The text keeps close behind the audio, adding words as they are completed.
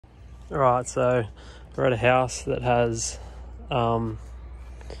Alright, so we're at a house that has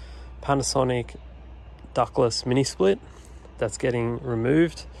Panasonic ductless mini split that's getting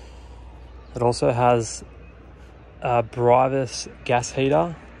removed. It also has a Brivus gas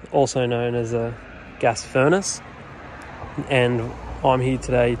heater, also known as a gas furnace, and I'm here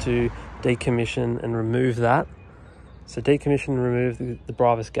today to decommission and remove that. So decommission and remove the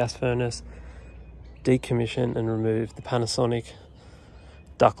Brivus gas furnace, decommission and remove the Panasonic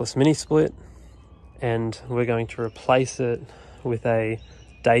ductless mini split, and we're going to replace it with a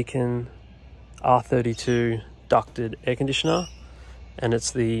DAIKIN R32 ducted air conditioner, and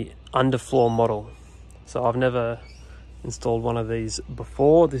it's the Underfloor model. So I've never installed one of these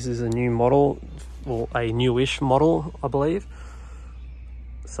before. This is a new model, or a newish model, I believe.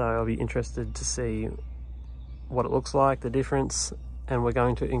 So I'll be interested to see what it looks like, the difference, and we're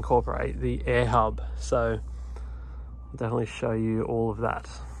going to incorporate the AirHub. So I'll definitely show you all of that.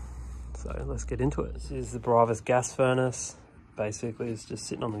 So let's get into it. This is the Brivus gas furnace. Basically, it's just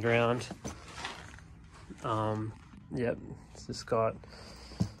sitting on the ground. Yep, it's just got,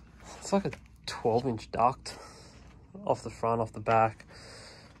 it's like a 12-inch duct off the front, off the back.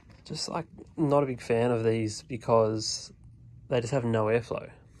 Just like, not a big fan of these because they just have no airflow.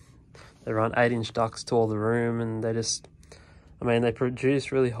 They run 8-inch ducts to all the room, and they just, I mean, they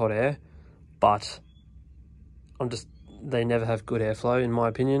produce really hot air, but they never have good airflow, in my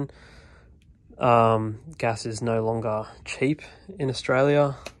opinion. Gas is no longer cheap in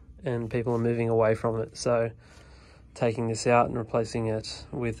Australia, and people are moving away from it. So taking this out and replacing it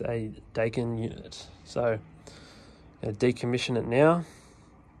with a DAIKIN unit. So I'm going to decommission it now,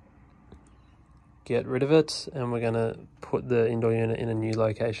 get rid of it, and we're going to put the indoor unit in a new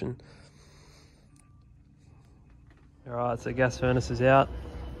location. Alright, so gas furnace is out.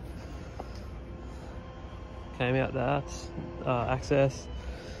 Came out that access,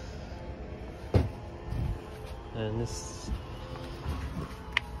 and this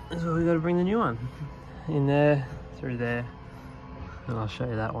is where we got to bring the new one in there, through there, and I'll show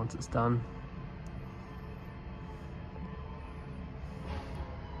you that once it's done.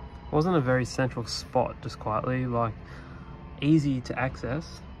 Wasn't a very central spot, just quietly, like easy to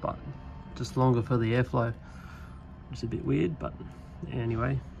access, but just longer for the airflow. It's a bit weird, but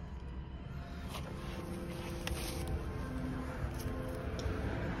anyway.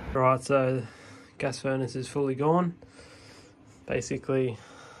 Right, so gas furnace is fully gone. Basically,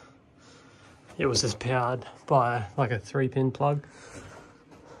 it was just powered by like a 3-pin plug.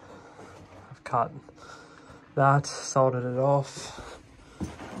 I've cut that, soldered it off.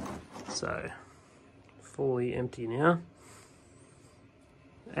 So, fully empty now.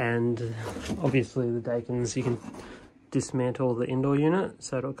 And obviously the DAIKINs, you can dismantle the indoor unit,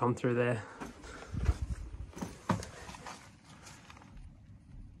 so it'll come through there.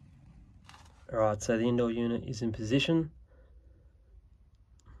 Alright, so the indoor unit is in position.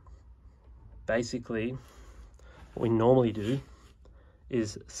 Basically, what we normally do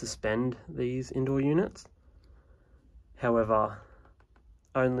is suspend these indoor units. However,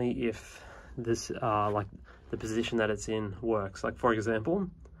 only if this, like the position that it's in works. Like for example,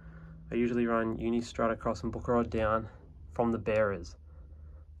 I usually run uni-strut across and book rod down from the bearers,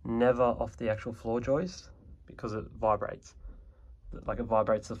 never off the actual floor joist, because it vibrates. Like it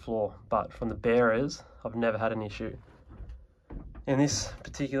vibrates the floor, but from the bearers, I've never had an issue. In this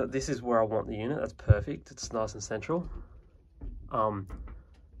particular, this is where I want the unit. That's perfect. It's nice and central. And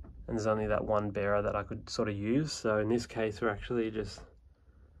there's only that one bearer that I could sort of use. So in this case, we're actually just,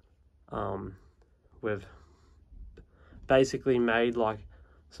 we've basically made like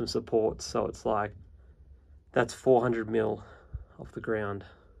some supports. So it's like, that's 400 mil off the ground.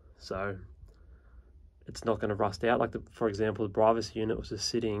 So it's not going to rust out. Like for example, the Brivus unit was just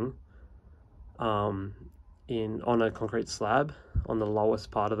sitting on a concrete slab on the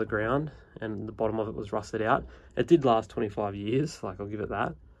lowest part of the ground, and the bottom of it was rusted out. It did last 25 years, like I'll give it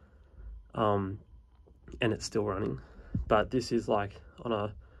that. And it's still running. But this is like on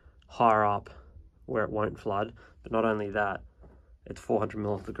a higher up where it won't flood. But not only that, it's 400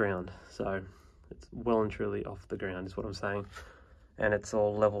 mil off the ground. So it's well and truly off the ground is what I'm saying. And it's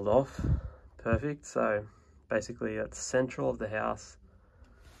all leveled off. Perfect. So basically it's central of the house,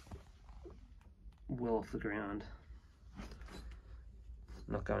 well off the ground,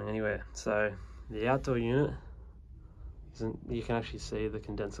 not going anywhere. So the outdoor unit isn't, you can actually see the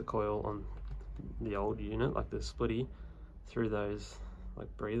condenser coil on the old unit, like the splitty, through those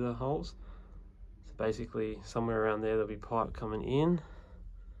like breather holes. So basically somewhere around there there'll be pipe coming in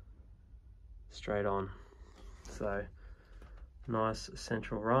straight on. So nice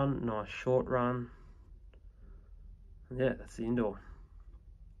central run, nice short run. And yeah, that's the indoor.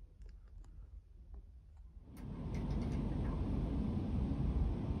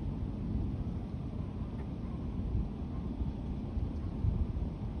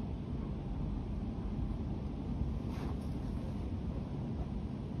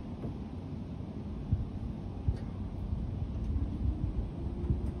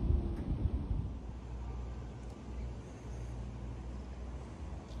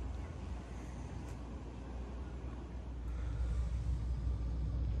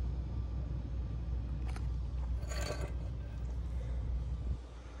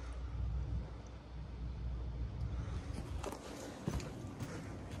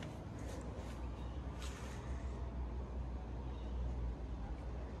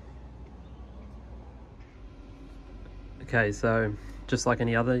 Okay, so just like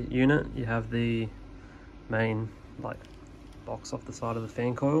any other unit, you have the main like box off the side of the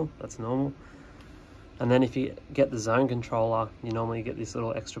fan coil. That's normal. And then if you get the zone controller, you normally get this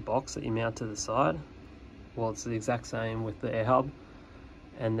little extra box that you mount to the side. Well, it's the exact same with the AirHub.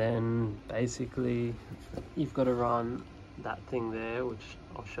 And then basically you've got to run that thing there, which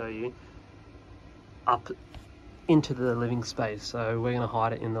I'll show you, up into the living space. So we're going to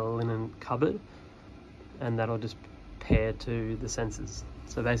hide it in the linen cupboard, and that'll just pair to the sensors.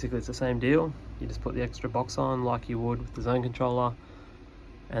 So basically it's the same deal. You just put the extra box on like you would with the zone controller,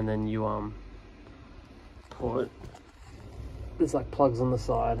 and then you put, there's like plugs on the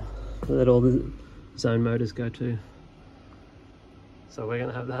side that all the zone motors go to. So we're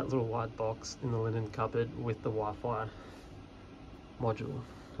going to have that little white box in the linen cupboard with the Wi-Fi module,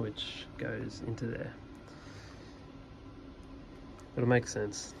 which goes into there. It'll make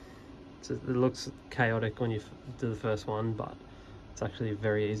sense. It looks chaotic when you do the first one, but it's actually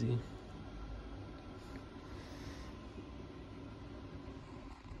very easy.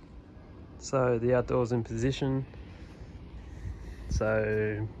 So the outdoor's in position.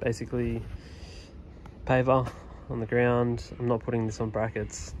 So basically paver on the ground. I'm not putting this on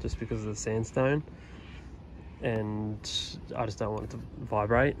brackets just because of the sandstone, and I just don't want it to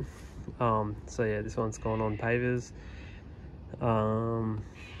vibrate. So yeah, this one's gone on pavers.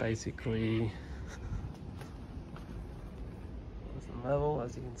 Basically that's the level,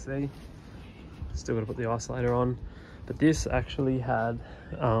 as you can see. Still got to put the isolator on, but this actually had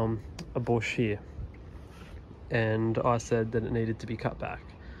a bush here, and I said that it needed to be cut back,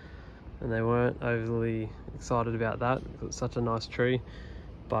 and they weren't overly excited about that because it's such a nice tree,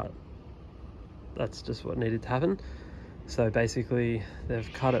 but that's just what needed to happen. So basically they've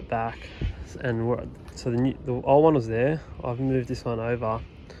cut it back, and so the old one was there. I've moved this one over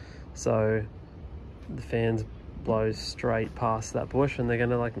so the fans blow straight past that bush, and they're going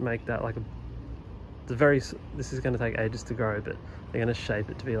to like make that like this is going to take ages to grow, but they're going to shape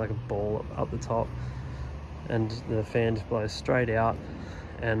it to be like a ball up the top, and the fan just blows straight out.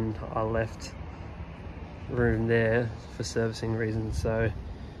 And I left room there for servicing reasons, so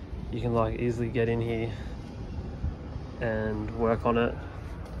you can like easily get in here and work on it.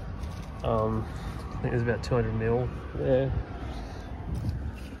 I think there's about 200 mil there.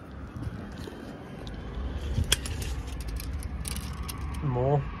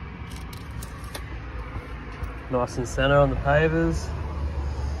 More. Nice and center on the pavers.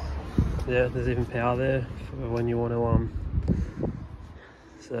 Yeah, there's even power there for when you want to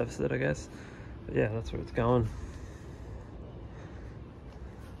service it, I guess. But yeah, that's where it's going.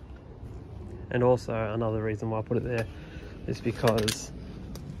 And also another reason why I put it there is because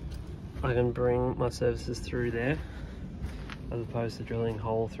I can bring my services through there as opposed to drilling a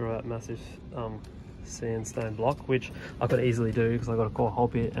hole through a massive sandstone block, which I could easily do because I got a core hole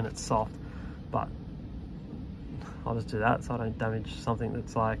bit and it's soft, but I'll just do that so I don't damage something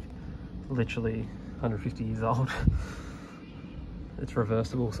that's like literally 150 years old. It's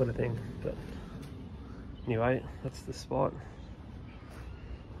reversible sort of thing. But anyway, that's the spot.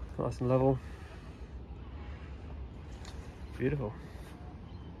 Nice and level. Beautiful.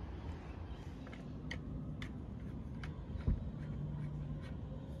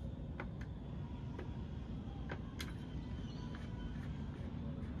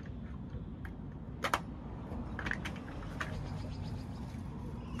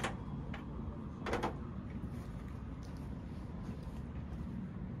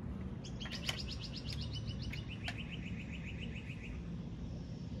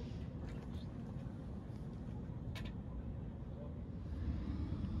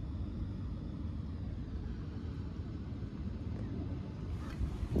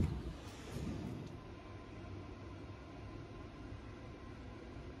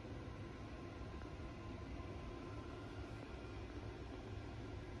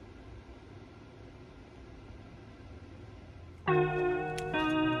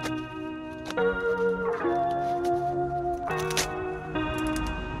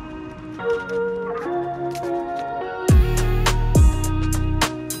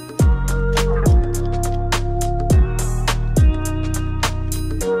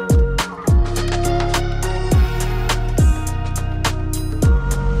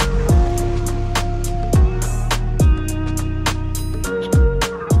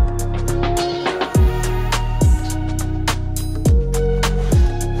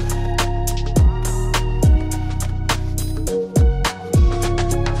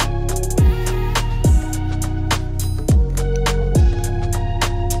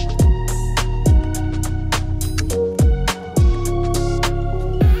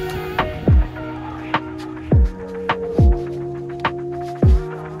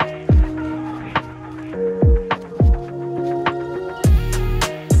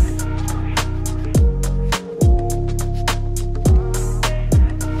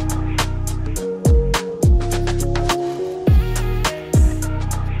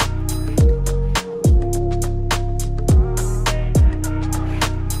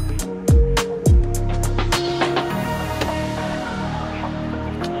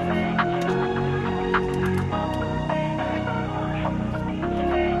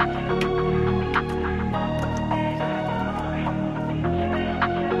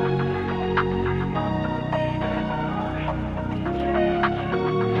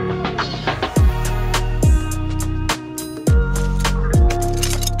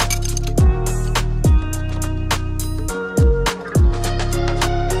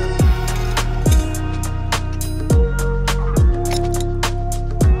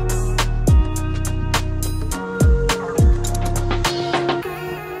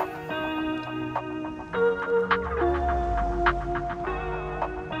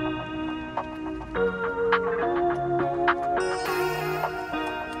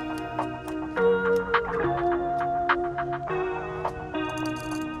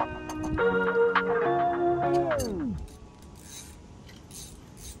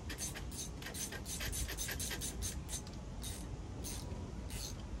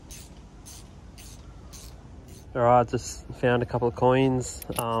 Alright, just found a couple of coins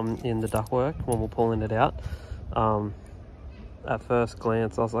in the ductwork when we're pulling it out. At first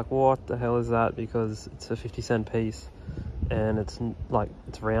glance I was like, what the hell is that? Because it's a 50-cent piece and it's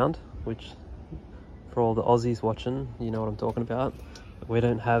round, which for all the Aussies watching, you know what I'm talking about. We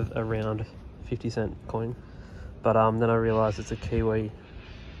don't have a round 50-cent coin. But then I realised it's a Kiwi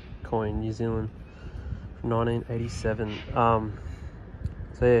coin, New Zealand, from 1987.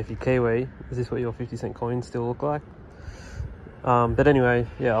 So yeah, if you're Kiwi, is this what your 50-cent coins still look like? But anyway,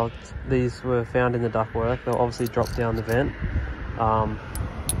 yeah, these were found in the ductwork. They'll obviously drop down the vent.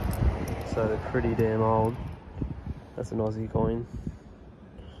 So they're pretty damn old. That's an Aussie coin.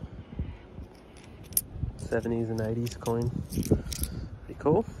 70s and 80s coin. Pretty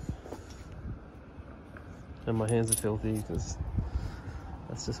cool. And my hands are filthy because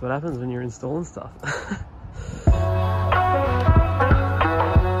that's just what happens when you're installing stuff.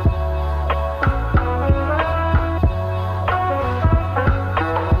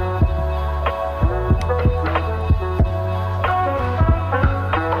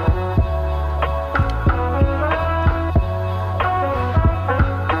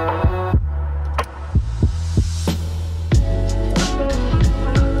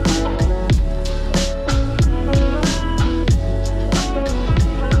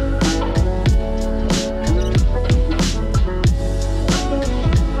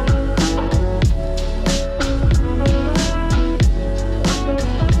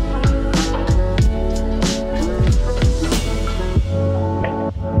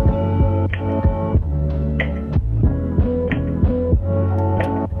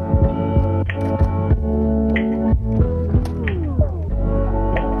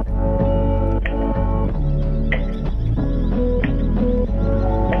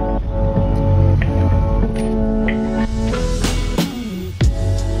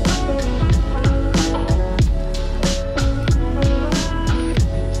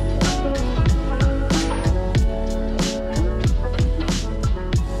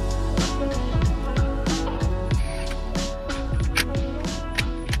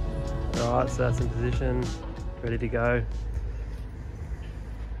 So that's in position, ready to go.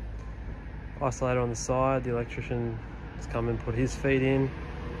 Isolator on the side, the electrician has come and put his feet in.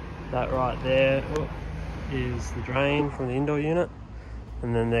 That right there is the drain from the indoor unit,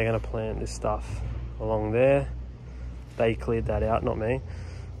 and then they're going to plant this stuff along there. They cleared that out, not me.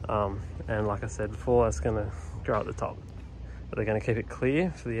 And like I said before, that's going to grow at the top, but they're going to keep it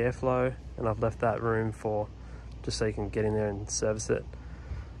clear for the airflow, and I've left that room for just so you can get in there and service it.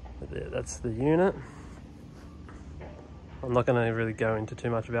 There, that's the unit. I'm not going to really go into too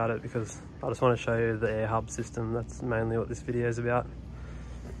much about it because I just want to show you the AirHub system. That's mainly what this video is about.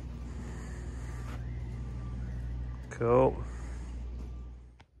 Cool.